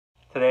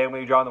Today I'm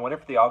going to be drawing the winner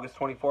for the August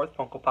 24th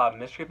Funko Pop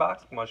Mystery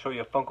Box. I'm going to show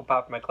you a Funko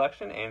Pop from my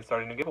collection and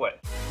start a new giveaway.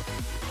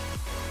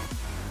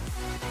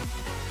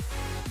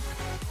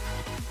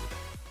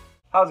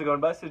 How's it going,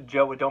 guys? This is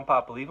Joe with Don't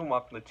Pop Beliven.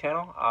 Welcome to the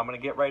channel. I'm going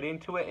to get right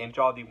into it and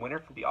draw the winner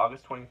for the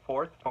August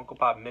 24th Funko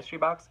Pop Mystery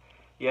Box.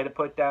 You had to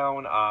put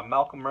down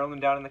Malcolm Merlin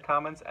down in the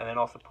comments and then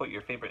also put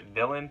your favorite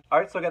villain.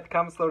 Alright, so I got the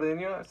comments loaded in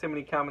here. Let's see how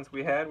many comments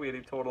we had. We had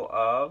a total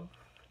of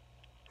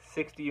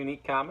 60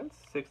 unique comments,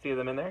 60 of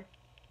them in there.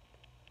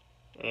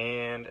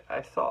 And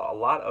I saw a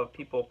lot of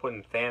people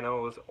putting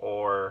Thanos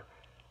or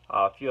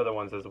a few other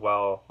ones as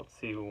well. Let's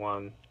see who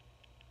won.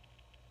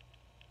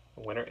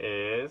 The winner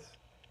is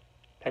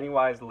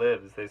Pennywise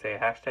Lives. They say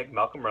hashtag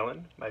Malcolm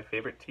Merlin. My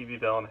favorite TV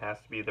villain has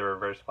to be the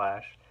Reverse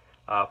Flash.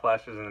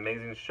 Flash is an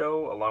amazing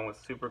show along with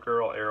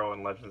Supergirl, Arrow,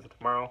 and Legends of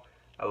Tomorrow.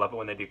 I love it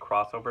when they do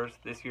crossovers.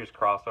 This year's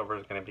crossover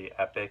is going to be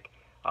epic.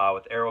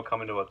 With Arrow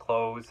coming to a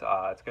close,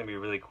 it's going to be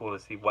really cool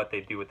to see what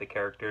they do with the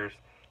characters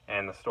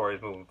and the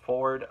stories moving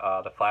forward.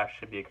 The Flash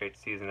should be a great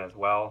season as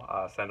well.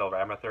 Sendal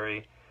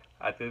Ramathuri,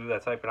 I believe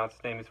that's how you pronounce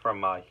his name. He's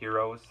from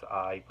Heroes.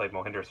 He played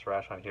Mohinder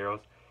Suresh on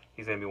Heroes.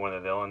 He's going to be one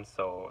of the villains,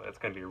 so it's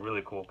going to be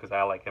really cool because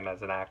I like him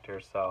as an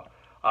actor. So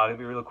it's going to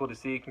be really cool to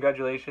see.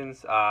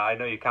 Congratulations. I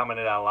know you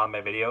commented on a lot of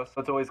my videos, so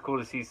it's always cool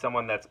to see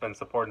someone that's been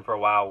supporting for a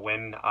while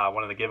win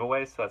one of the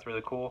giveaways, so that's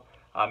really cool.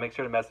 Make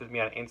sure to message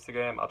me on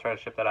Instagram. I'll try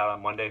to ship that out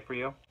on Monday for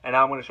you. And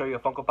now I'm going to show you a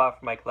Funko Pop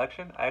from my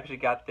collection. I actually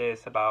got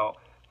this about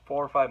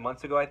 4 or 5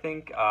 months ago, I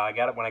think. I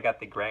got it when I got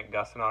the Grant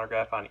Gustin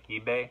autograph on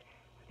eBay.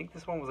 I think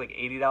this one was like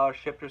 $80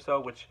 shipped or so,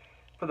 which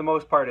for the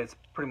most part it's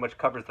pretty much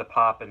covers the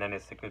pop and then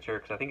his signature,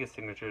 because I think his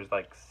signature is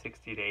like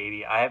 60 to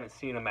 80. I haven't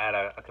seen him at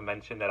a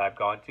convention that I've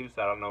gone to,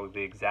 so I don't know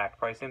the exact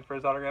pricing for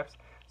his autographs.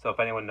 So if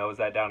anyone knows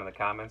that down in the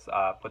comments,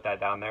 put that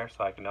down there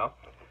so I can know.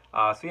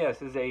 So yeah,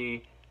 this is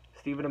a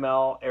Stephen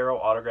Amell Arrow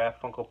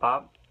autograph Funko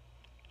Pop.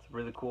 It's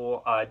really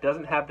cool. It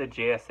doesn't have the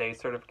JSA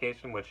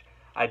certification, which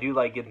I do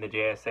like getting the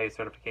JSA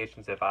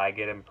certifications if I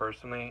get them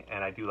personally,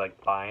 and I do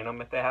like buying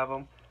them if they have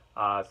them.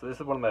 So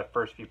this is one of my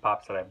first few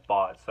pops that I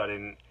bought, so I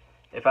didn't,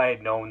 if I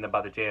had known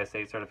about the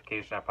JSA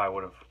certification, I probably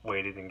would have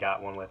waited and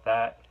got one with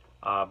that.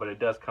 But it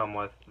does come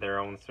with their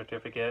own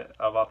certificate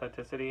of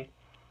authenticity.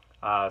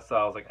 So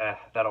I was like,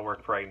 that'll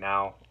work for right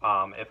now.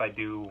 If I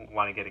do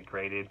want to get it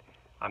graded,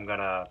 I'm going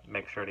to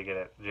make sure to get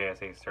it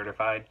JSA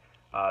certified.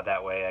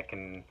 That way I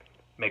can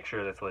make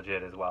sure that's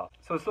legit as well.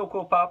 So it's still a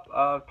cool pop.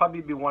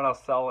 Probably be one I'll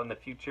sell in the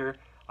future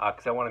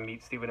because I want to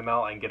meet Stephen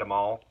Amell and get them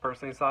all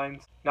personally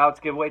signed. Now it's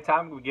giveaway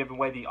time. We're giving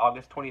away the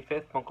August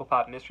 25th Funko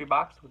Pop Mystery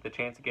Box with the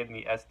chance of getting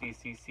the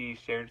SDCC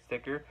shared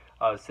sticker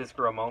of Siska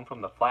Ramon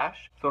from The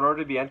Flash. So in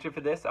order to be entered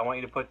for this, I want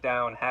you to put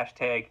down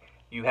hashtag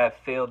you have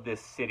failed this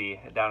city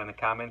down in the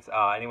comments.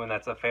 Anyone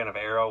that's a fan of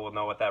Arrow will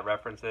know what that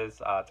reference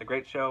is. It's a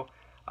great show.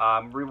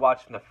 I'm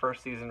rewatching the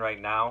first season right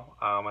now.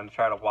 I'm going to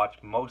try to watch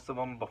most of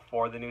them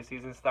before the new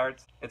season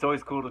starts. It's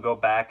always cool to go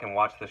back and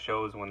watch the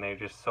shows when they're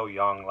just so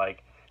young,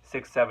 like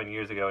 6-7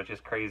 years ago. It's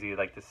just crazy,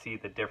 like, to see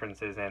the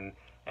differences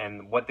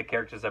and what the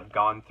characters have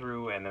gone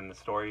through, and then the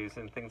stories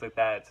and things like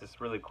that. It's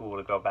just really cool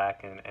to go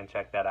back and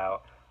check that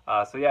out.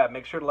 So yeah,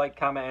 make sure to like,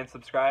 comment, and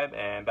subscribe,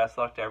 and best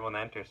luck to everyone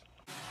that enters.